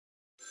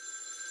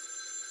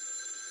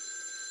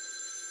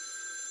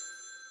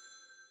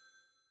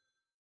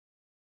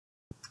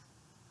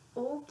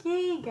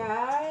Okay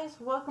guys,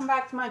 welcome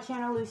back to my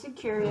channel Lucid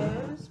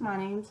Curios. My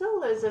name's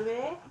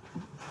Elizabeth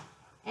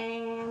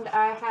and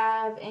I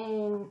have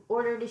an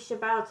order to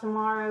ship out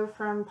tomorrow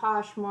from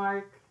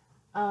Poshmark.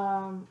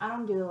 I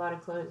don't do a lot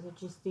of clothes, I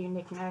just do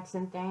knickknacks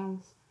and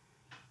things.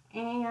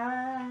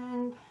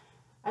 And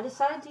I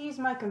decided to use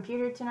my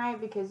computer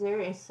tonight because there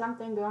is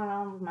something going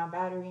on with my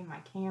battery and my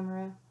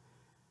camera.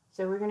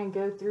 So we're going to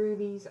go through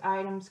these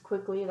items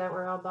quickly that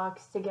were all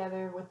boxed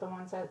together with the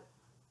ones that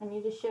I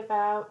need to ship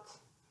out.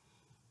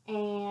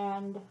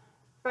 And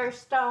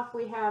first off,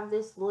 we have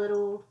this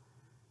little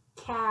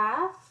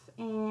calf,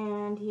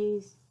 and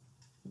he's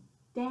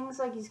things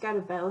like he's got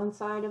a bell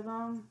inside of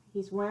him.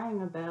 He's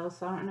wearing a bell,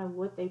 so I don't know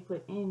what they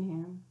put in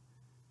him.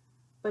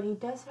 But he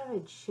does have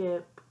a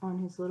chip on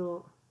his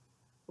little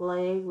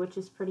leg, which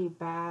is pretty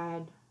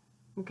bad.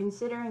 I'm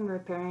considering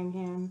repairing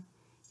him.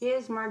 He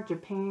is marked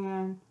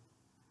Japan,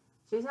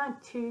 so he's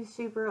not too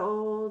super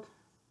old,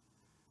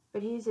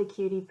 but he's a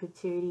cutie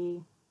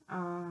patootie.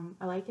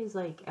 I like his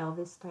like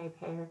Elvis type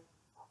hair.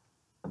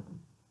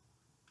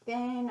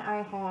 Then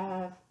I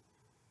have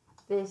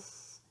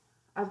this,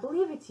 I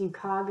believe it's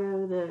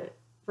Yukago. The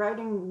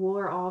writing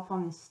wore off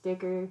on the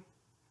sticker,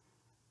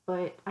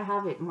 but I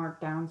have it marked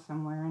down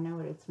somewhere. I know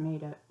what it's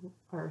made of,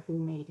 or who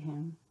made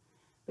him.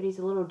 But he's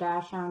a little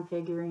dachshund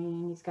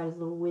figurine. He's got his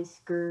little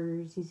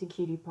whiskers. He's a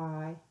cutie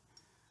pie.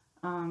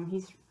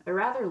 He's a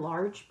rather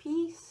large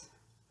piece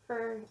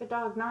for a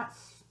dog. Not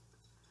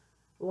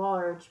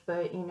large,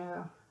 but you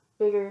know,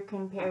 bigger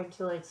compared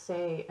to, let's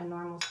say, a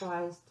normal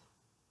sized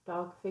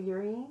dog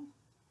figurine.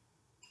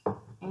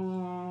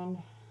 And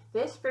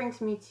this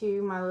brings me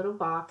to my little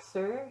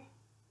boxer,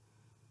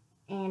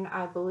 and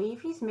I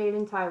believe he's made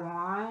in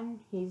Taiwan.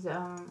 He's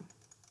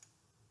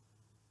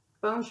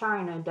bone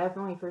china,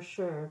 definitely for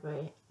sure,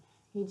 but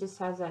he just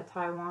has that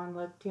Taiwan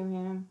look to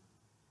him,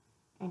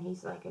 and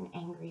he's like an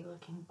angry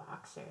looking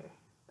boxer.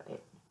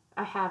 But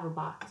I have a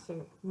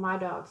boxer. My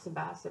dog's a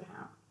Basset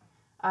Hound.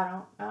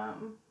 I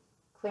don't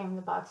claim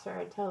the boxer.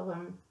 I tell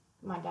him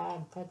my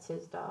dad, that's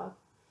his dog.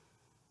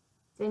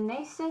 Then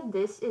they said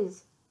this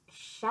is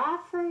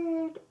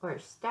Stafford or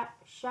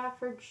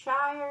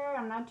Staffordshire.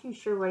 I'm not too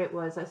sure what it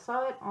was. I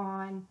saw it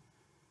on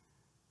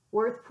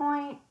Worth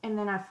Point, and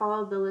then I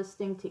followed the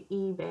listing to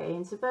eBay,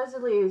 and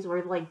supposedly it was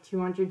worth like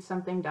 $200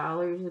 something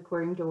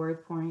according to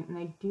Worth Point, and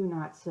they do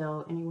not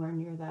sell anywhere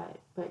near that.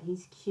 But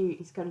he's cute.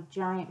 He's got a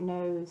giant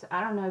nose.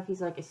 I don't know if he's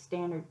like a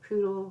standard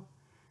poodle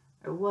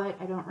or what.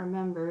 I don't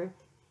remember.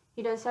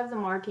 He does have the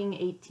marking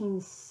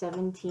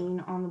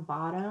 1817 on the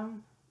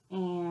bottom,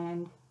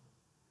 and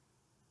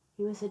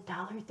he was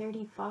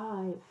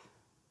 $1.35,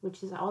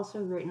 which is also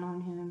written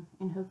on him,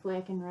 and hopefully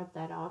I can rub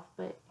that off,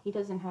 but he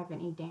doesn't have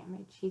any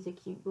damage. He's a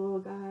cute little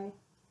guy,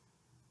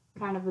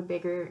 kind of a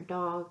bigger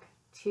dog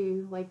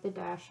too, like the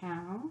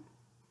Dachshund.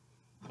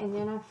 And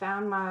then I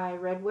found my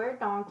red ware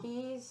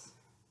donkeys,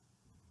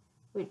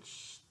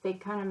 which they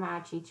kind of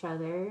match each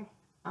other.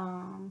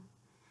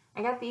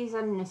 I got these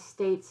at an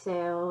estate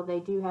sale. They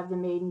do have the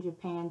Made in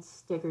Japan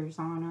stickers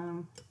on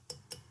them.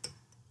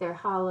 They're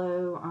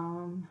hollow.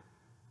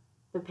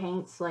 The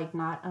paint's like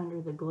not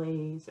under the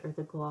glaze or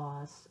the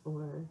gloss,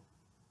 or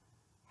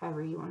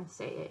however you want to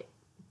say it.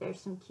 They're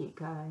some cute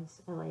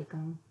guys. I like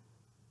them.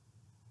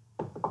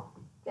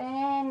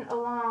 Then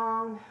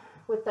along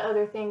with the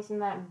other things in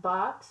that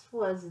box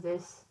was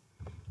this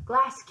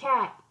glass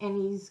cat, and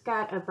he's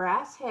got a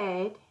brass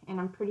head, and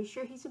I'm pretty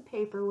sure he's a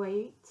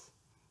paperweight.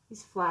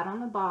 He's flat on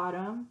the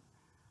bottom.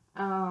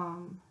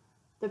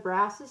 The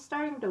brass is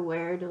starting to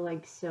wear to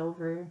like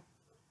silver,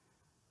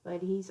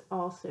 but he's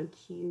also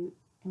cute,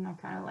 and I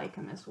kind of like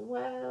him as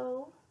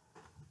well.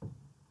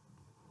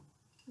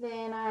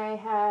 Then I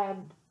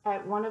had,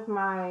 at one of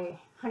my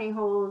honey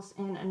holes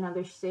in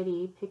another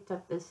city, picked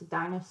up this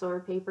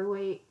dinosaur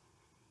paperweight.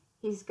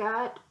 He's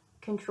got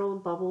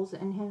controlled bubbles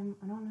in him.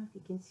 I don't know if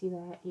you can see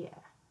that. Yeah.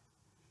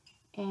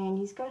 And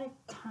he's got a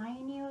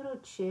tiny little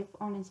chip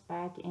on his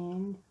back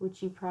end,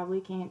 which you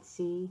probably can't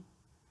see.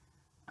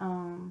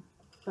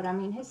 But I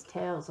mean, his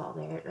tail's all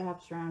there. It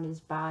wraps around his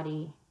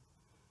body.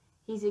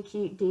 He's a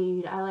cute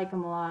dude. I like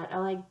him a lot. I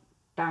like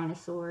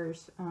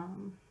dinosaurs.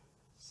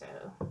 So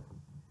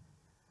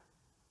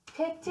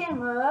picked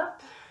him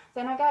up.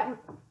 Then I got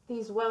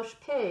these Welsh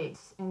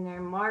pigs, and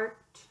they're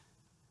marked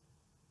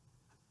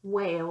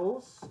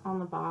Wales on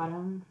the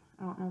bottom.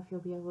 I don't know if you'll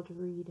be able to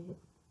read it.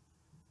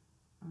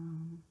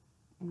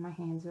 And my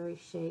hands always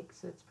shake,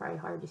 so it's probably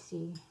hard to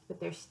see. But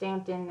they're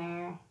stamped in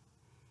there,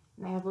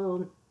 and they have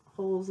little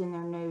holes in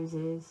their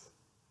noses.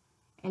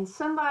 And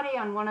somebody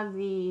on one of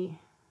the,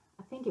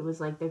 I think it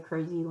was like the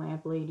Crazy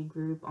Lamp Lady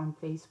group on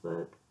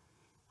Facebook,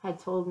 had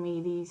told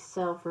me these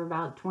sell for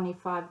about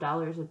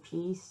 $25 a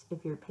piece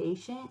if you're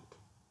patient.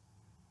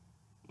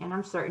 And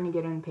I'm starting to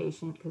get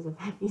impatient because I've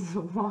had these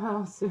a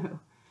while, so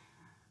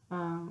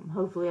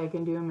hopefully I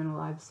can do them in a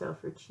live sale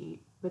for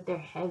cheap. But they're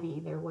heavy,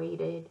 they're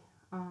weighted.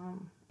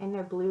 And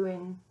they're blue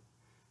and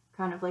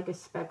kind of like a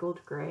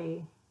speckled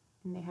gray,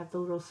 and they have the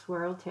little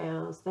swirl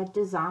tails. That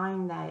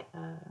design that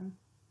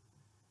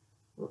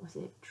what was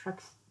it,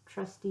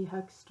 trusty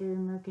huckster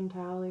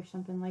mercantile or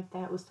something like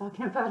that was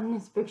talking about in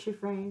his picture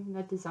frame.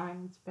 That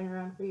design has been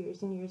around for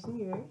years and years and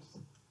years.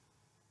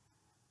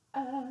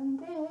 And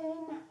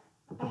then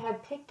I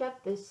had picked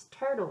up this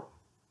turtle.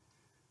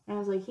 And I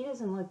was like, he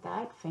doesn't look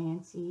that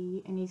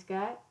fancy. And he's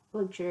got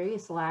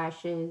luxurious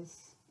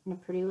lashes and a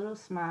pretty little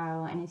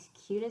smile. And he's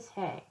cute as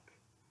heck.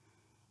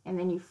 And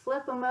then you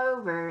flip him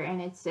over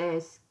and it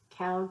says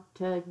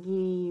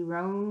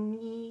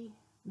Caltagirone.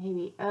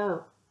 Maybe,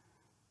 oh.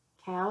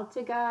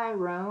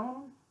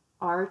 Caltagirone.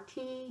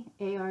 R-T.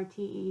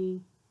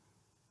 A-R-T-E.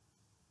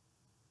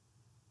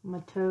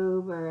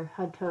 Matobe or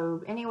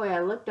Hatobe. Anyway,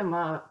 I looked him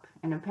up.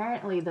 And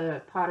apparently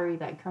the pottery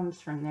that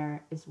comes from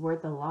there is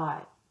worth a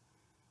lot.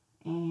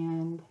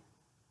 And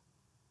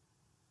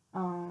I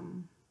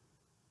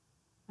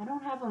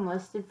don't have him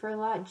listed for a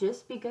lot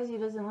just because he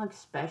doesn't look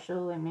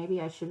special, and maybe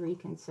I should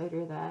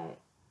reconsider that.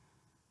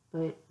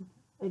 But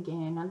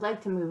again, I'd like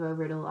to move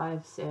over to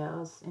live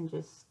sales and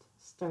just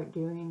start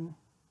doing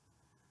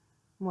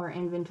more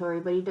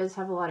inventory. But he does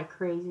have a lot of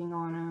crazing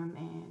on him,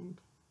 and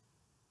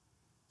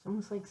it's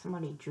almost like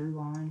somebody drew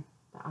on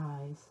the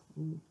eyes.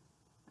 And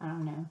I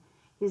don't know.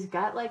 He's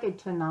got like a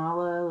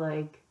Tonala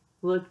like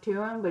look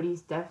to him, but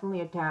he's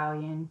definitely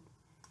Italian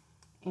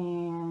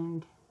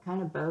and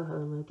kind of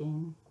boho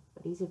looking.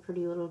 But he's a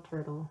pretty little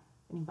turtle.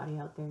 If anybody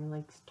out there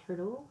likes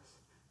turtles.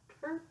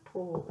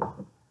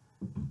 Turtle.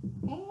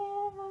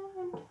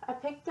 And I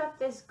picked up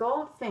this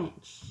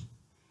goldfinch.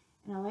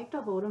 And I like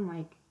to hold him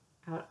like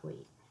out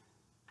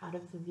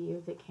of the view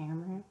of the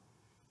camera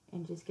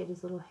and just get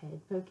his little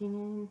head poking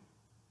in.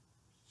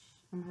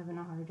 I'm having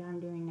a hard time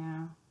doing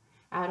now.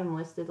 I had him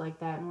listed like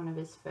that in one of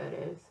his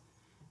photos.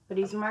 But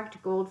he's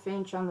marked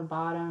Goldfinch on the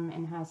bottom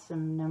and has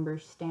some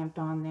numbers stamped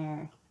on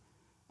there.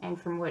 And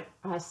from what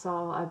I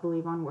saw, I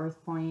believe on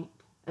WorthPoint,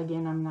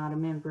 again, I'm not a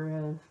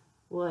member of,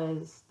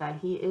 was that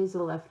he is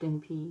a left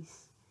in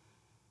piece.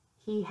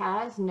 He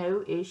has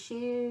no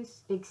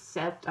issues,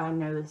 except I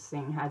know this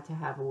thing had to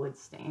have a wood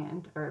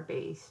stand or a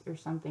base or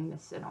something to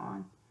sit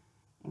on.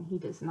 And he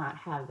does not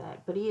have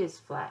that. But he is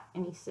flat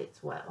and he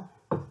sits well.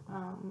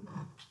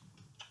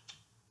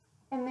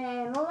 And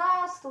then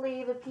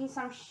lastly, the piece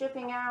I'm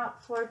shipping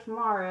out for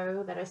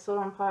tomorrow that I sold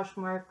on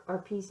Poshmark, or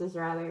pieces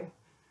rather,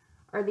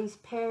 are these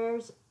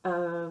pairs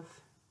of,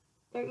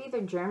 they're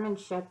either German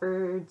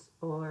Shepherds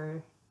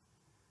or,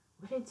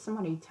 what did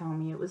somebody tell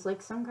me? It was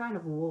like some kind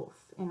of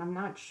wolf, and I'm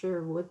not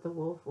sure what the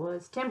wolf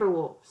was.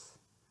 Timberwolves.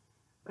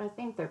 But I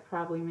think they're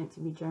probably meant to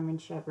be German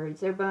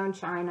Shepherds. They're bone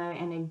china,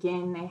 and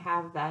again, they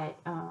have that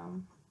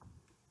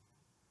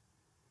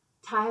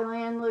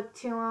Thailand look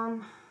to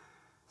them.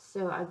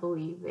 So I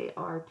believe they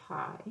are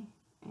Thai.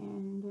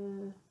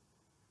 And I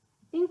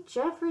think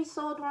Jeffrey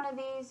sold one of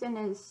these in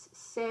his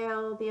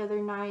sale the other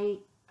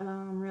night.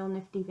 Real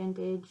nifty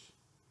vintage.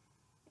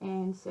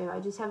 And so I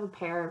just have a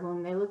pair of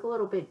them. They look a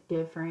little bit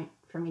different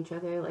from each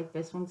other. Like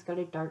this one's got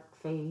a dark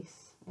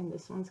face. And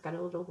this one's got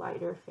a little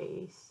lighter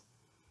face.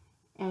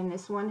 And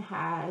this one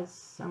has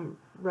some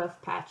rough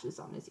patches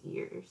on his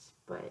ears.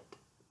 But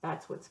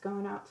that's what's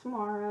going out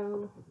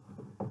tomorrow.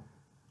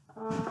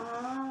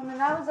 And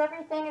that was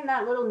everything in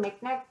that little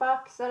knickknack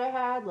box that I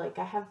had. Like,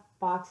 I have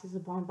boxes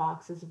upon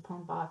boxes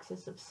upon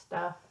boxes of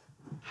stuff.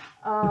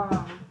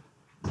 The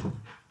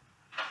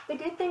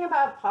good thing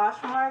about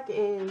Poshmark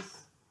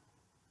is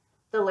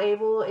the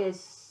label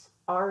is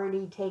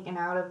already taken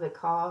out of the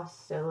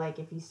cost. So, like,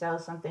 if you sell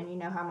something, you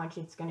know how much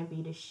it's going to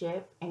be to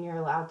ship. And you're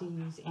allowed to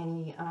use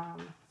any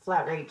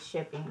flat rate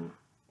shipping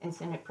and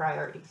send it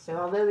priority. So,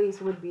 although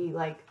these would be,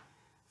 like,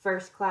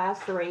 first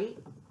class rate,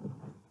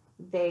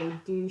 they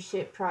do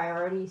ship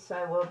priority, so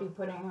I will be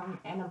putting them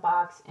in a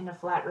box in a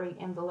flat rate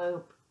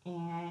envelope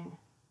and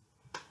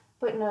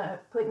putting the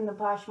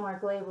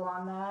Poshmark label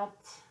on that.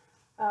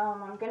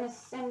 I'm going to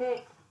send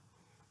it,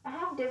 I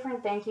have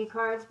different thank you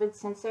cards, but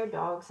since they're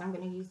dogs, I'm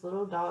going to use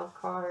little dog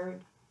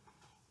card.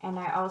 And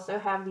I also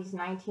have these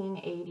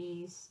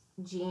 1980s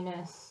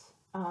genus,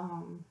 I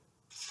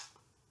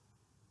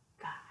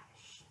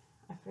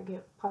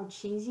forget,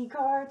 Parcheesi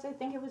cards. I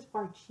think it was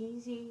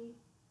Parcheesi,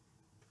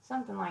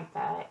 something like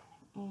that.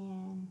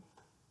 And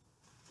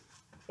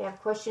they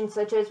have questions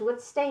such as, what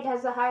state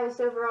has the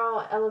highest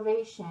overall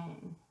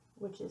elevation?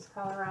 Which is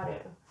Colorado.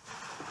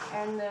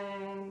 And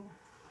then,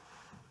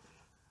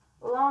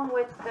 along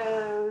with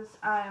those,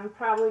 I'm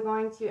probably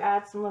going to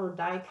add some little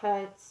die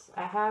cuts.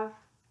 I have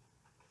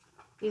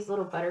these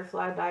little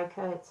butterfly die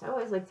cuts. I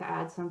always like to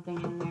add something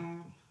in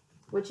there.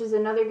 Which is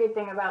another good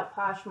thing about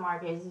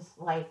Poshmark is,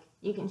 like,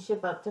 you can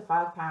ship up to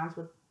 5 pounds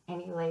with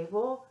any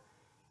label.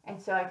 And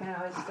so I can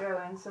always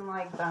throw in some,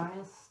 like,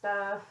 bonus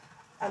stuff.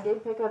 I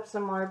did pick up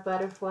some more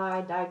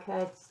butterfly die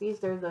cuts.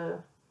 These are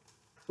the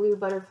blue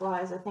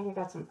butterflies. I think I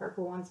got some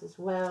purple ones as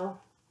well.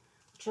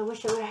 Which I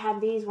wish I would have had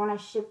these when I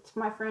shipped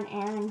my friend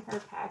Erin her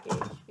package.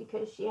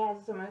 Because she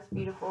has the most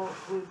beautiful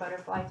blue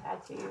butterfly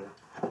tattoo.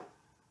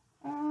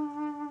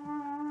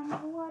 And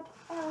what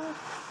else?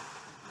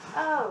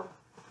 Oh,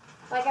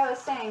 like I was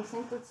saying,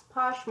 since it's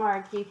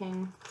Poshmark, you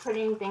can put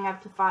anything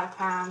up to 5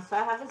 pounds. So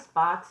I have this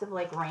box of,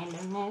 like,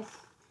 randomness.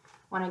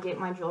 when I get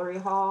my jewelry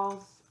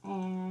hauls.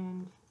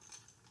 And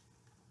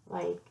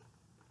like,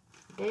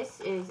 this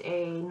is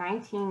a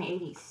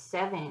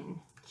 1987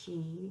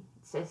 key.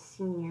 It says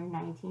senior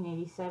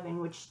 1987,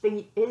 which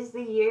is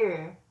the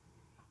year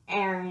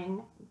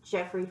Aaron,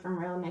 Jeffrey from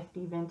Real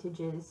Nifty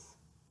Vintage's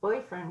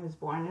boyfriend, was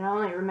born. And I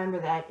only remember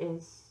that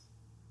is,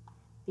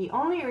 the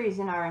only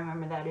reason I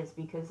remember that is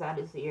because that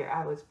is the year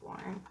I was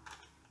born.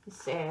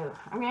 So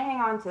I'm going to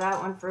hang on to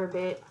that one for a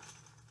bit,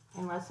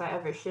 unless I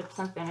ever ship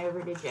something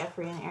over to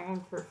Jeffrey and Aaron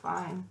for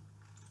fun.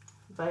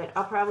 But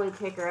I'll probably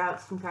pick her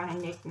out some kind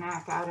of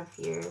knick-knack out of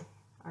here.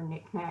 Or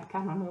knick-knack,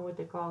 I don't know what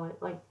to call it.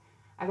 Like,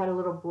 I got a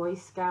little Boy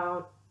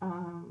Scout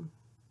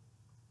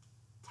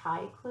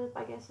tie clip,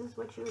 I guess is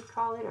what you would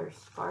call it, or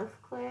scarf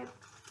clip.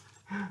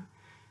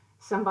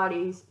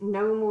 Somebody's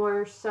No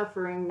More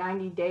Suffering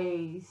 90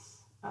 Days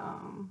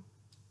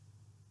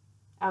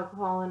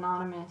Alcohol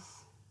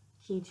Anonymous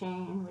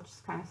keychain, which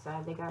is kind of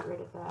sad they got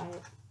rid of that.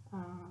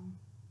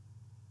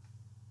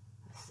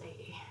 Let's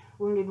see,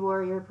 Wounded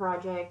Warrior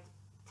Project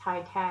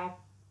tie tack,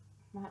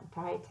 not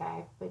tie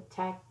tack, but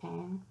tack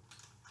pin.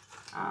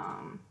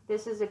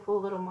 This is a cool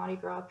little Mardi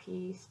Gras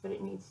piece, but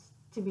it needs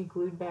to be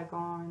glued back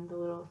on, the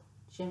little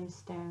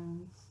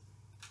gemstones.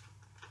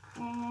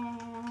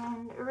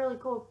 And a really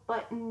cool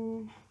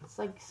button. It's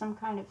like some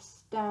kind of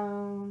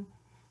stone.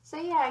 So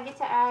yeah, I get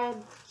to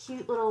add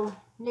cute little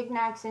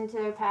knickknacks into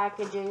their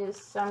packages.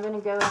 So I'm going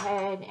to go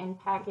ahead and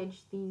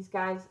package these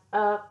guys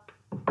up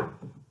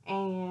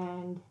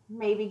and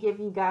maybe give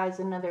you guys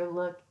another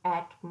look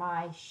at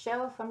my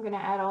shelf. I'm going to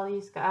add all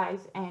these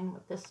guys in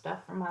with the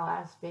stuff from my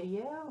last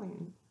video,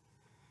 and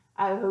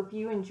I hope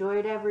you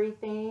enjoyed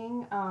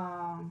everything.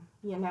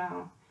 You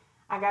know,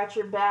 I got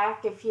your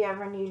back if you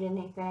ever need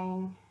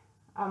anything.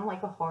 I'm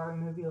like a horror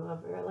movie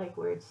lover. I like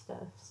weird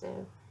stuff.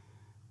 So,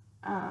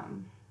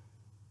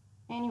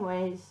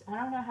 anyways, I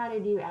don't know how to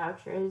do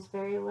outros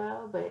very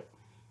well, but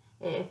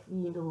if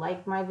you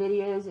like my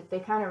videos, if they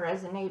kind of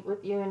resonate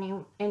with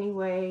you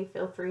anyway,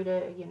 feel free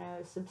to, you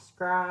know,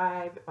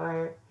 subscribe,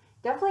 or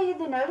definitely hit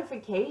the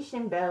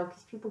notification bell,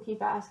 because people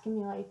keep asking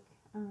me, like,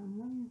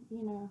 when,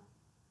 you know,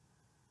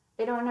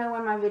 they don't know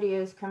when my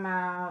videos come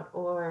out,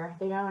 or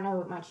they don't know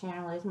what my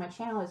channel is. My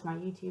channel is my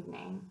YouTube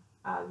name.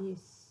 I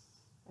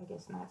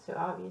guess not so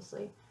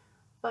obviously.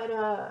 But,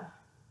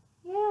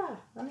 yeah,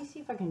 let me see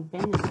if I can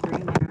bend the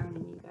screen around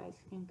and you guys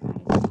can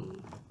kind of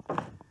see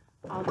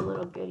all the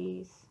little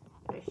goodies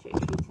that I showed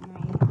you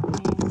tonight.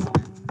 And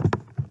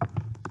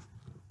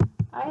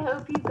I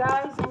hope you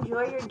guys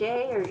enjoy your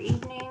day or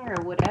evening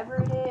or whatever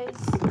it is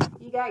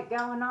you got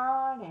going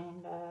on,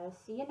 and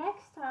see you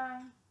next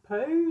time.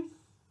 Peace!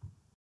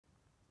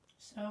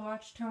 So I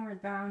watched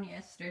Homeward Bound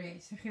yesterday,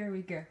 so here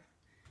we go.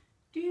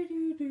 Copyright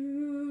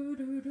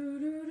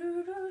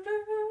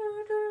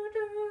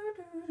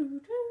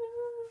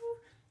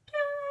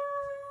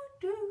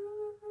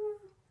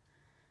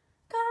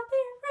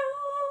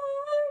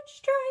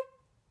strike.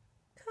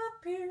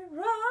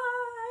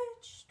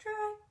 Copyright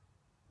strike.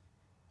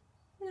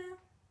 No.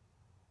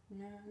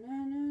 No, no,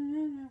 no,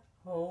 no, no.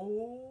 Ho,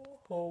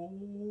 ho,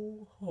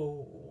 ho.